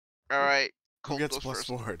Alright, Who Colt gets goes plus first.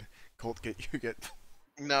 forward? Colt, you get.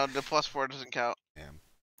 No, the +4 doesn't count. Damn.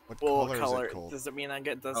 What Well, color color. is it, Colt? Does it mean I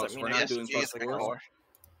get? Does Oh, it so mean we're I not get doing Yes, plus yes, four?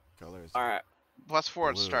 Color is Alright. +4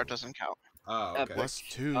 at start Blue. doesn't count. Oh, okay. plus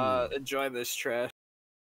 2. Enjoy this trash.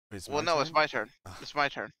 It's Well, my no, it's turn? my turn. It's my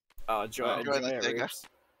turn. Enjoy Enjoy the it, Sega. Reeves.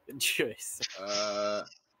 Enjoy.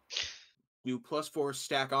 Do +4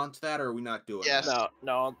 stack onto that, or are we not doing Yes. that?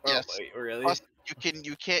 No. Yes. Oh, wait, really? Plus, you can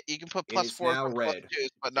put It's +4s now on red. +2s,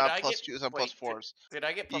 but Did not I get- +2s on wait, +4s. Did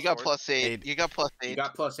I get You got +4? +8. You got +8. You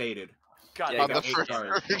got +8'd. God, Yeah, on you the got first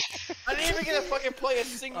card. I didn't even get to fucking play a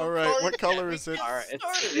single Alright, card what yet. color We is it? just Alright,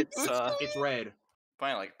 started. it's Red.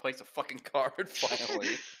 Finally, place a fucking card,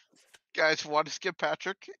 finally. Guys, want to skip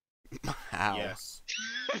Patrick? How? Yes.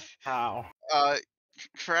 how?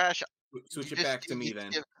 Trash. Switch it just- back to me you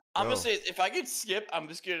then. skip- I'm Go. gonna say, if I could skip, I'm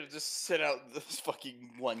just gonna sit out this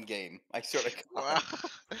fucking one game. I sort of. Wow.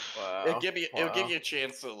 Wow. It'll give you a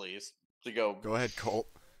chance at least to go. Go ahead, Colt.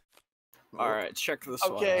 Alright, check this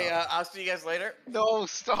Okay, one out. I'll see you guys later. No,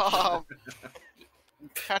 stop.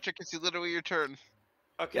 Patrick, it's literally your turn.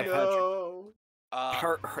 Okay. Yeah, No.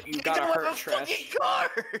 You Get gotta him with hurt a trash. fucking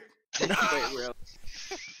card. Wait, really?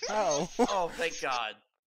 How? Oh, thank God.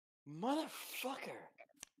 Motherfucker.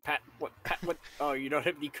 Pat, what? Oh, you don't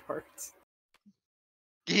have any cards?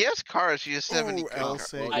 He has cards. He just haven't. Ooh, El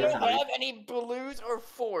cards. Sega. I don't have any blues or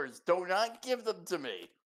fours. Do not give them to me.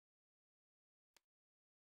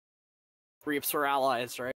 Reeps were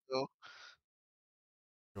allies, right?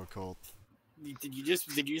 Go, Colt. Did you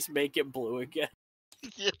just make it blue again?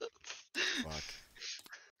 Yes.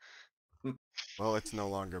 Fuck. Well, it's no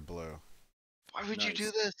longer blue. Why would you do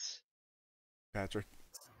Nice. this? Patrick.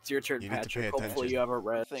 It's your turn, You need to pay Patrick. Hopefully attention. you have a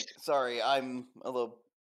red. Sorry, I'm a little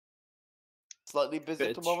slightly busy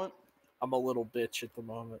at the Bitch. moment. I'm a little bitch at the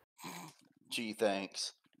moment. Gee,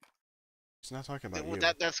 thanks. He's not talking about Well,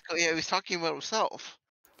 you. that's yeah. He was talking about himself.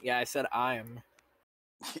 Yeah, I said I'm.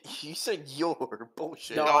 You said your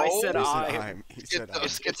bullshit. No, I No. said He said I'm. I'm. He Get said I'm.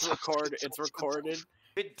 those- It's recorded. It's recorded.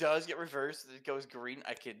 If it does get reversed, it goes green.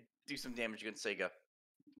 I could do some damage against Sega.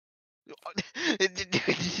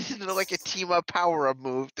 This isn't like a team up power up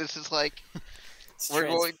move. This is like It's We're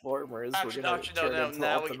going- Transformers. Actually, we're gonna no, turn no. into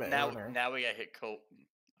Now we Ultimate now Owner. now we got hit Colt.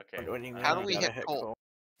 Okay. What do you mean How do you we gotta hit Colt?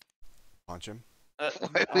 Punch him. why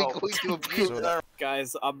are we oh. going to abuse So- that?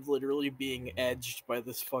 Guys, I'm literally being edged by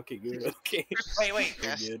this fucking Uno game. Wait. So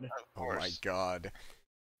Yes. good. Of Oh my course. god.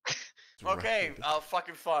 It's Okay, red.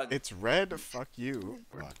 fucking fun. It's red. Fuck you.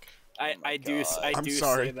 Fuck. I do God. I'm do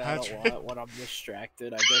sorry, say that Patrick. a lot when I'm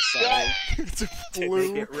distracted. I guess I It's to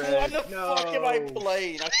blue. make it What red. the fuck am I No.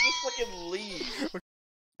 playing? I should just fucking leave.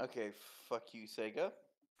 Okay, fuck you, Sega.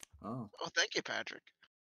 Oh. Oh, thank you, Patrick.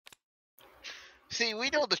 See, we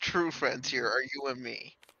know the true friends here are you and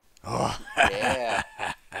me. Oh. Yeah.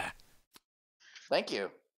 Thank you.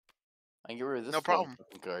 I can get rid of this No problem.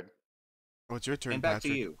 fucking card. Oh, it's your turn, And back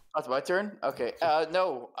Patrick. to you. Oh, it's my turn? Okay.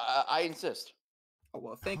 No, I insist. Oh,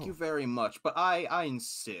 well, thank you Oh. very much, but I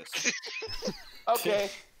insist. Okay.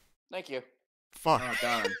 Thank you. Fuck. Oh,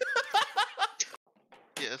 darn.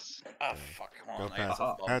 Yes. Oh, fuck. Hold Go on. I, have Pat.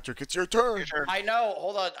 some- Patrick, it's your turn. Your turn. I know.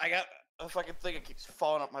 Hold on. I got a fucking thing that keeps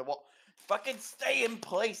falling off my wall. Fucking stay in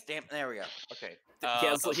place. Damn. There we go. Okay.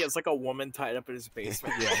 He has like a woman tied up in his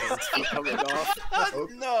basement. Yeah. His feet coming off.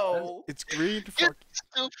 No. It's green. Fuck.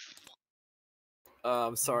 Still,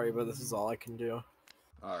 I'm sorry, but this is all I can do.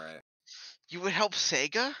 Alright. you would help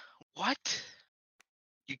Sega? What?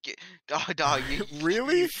 You get dog. You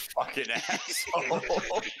Really? Fucking asshole.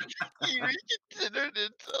 you reconsidered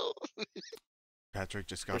it though. Patrick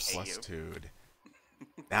just got Pussy plus you. 2'd.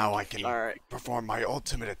 Now I can All right. perform my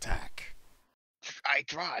ultimate attack. I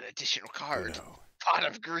draw an additional card. Uno. Pot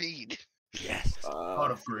of greed. Yes.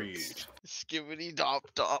 Pot of greed. Skibbity dop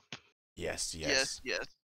dop. Yes. Yes, yes.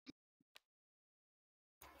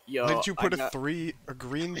 Yo, Why didn't you put I got- a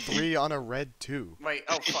green 3 on a red 2? Wait.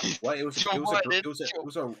 Oh fuck. What? It was Joe a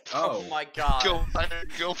Biden. Oh my god.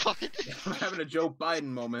 Go fucking. I'm having a Joe Biden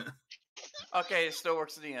moment. Okay, it still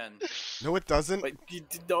works in the end. No, it doesn't. Wait,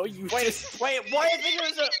 no, you Wait, just why I think it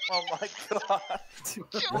was a. Oh my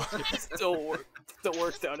god. still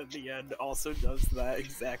worked out in the end. Also does that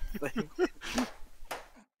exact thing.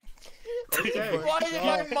 Okay. my Why did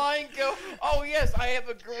my God. mind go? Oh yes, I have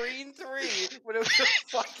a green 3, but it was a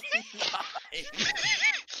fucking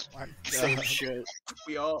 9. My Same God. shit.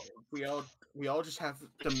 We all just have to.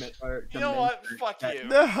 You know what? Fuck you.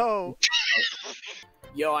 No.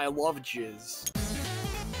 Yo, I love jizz.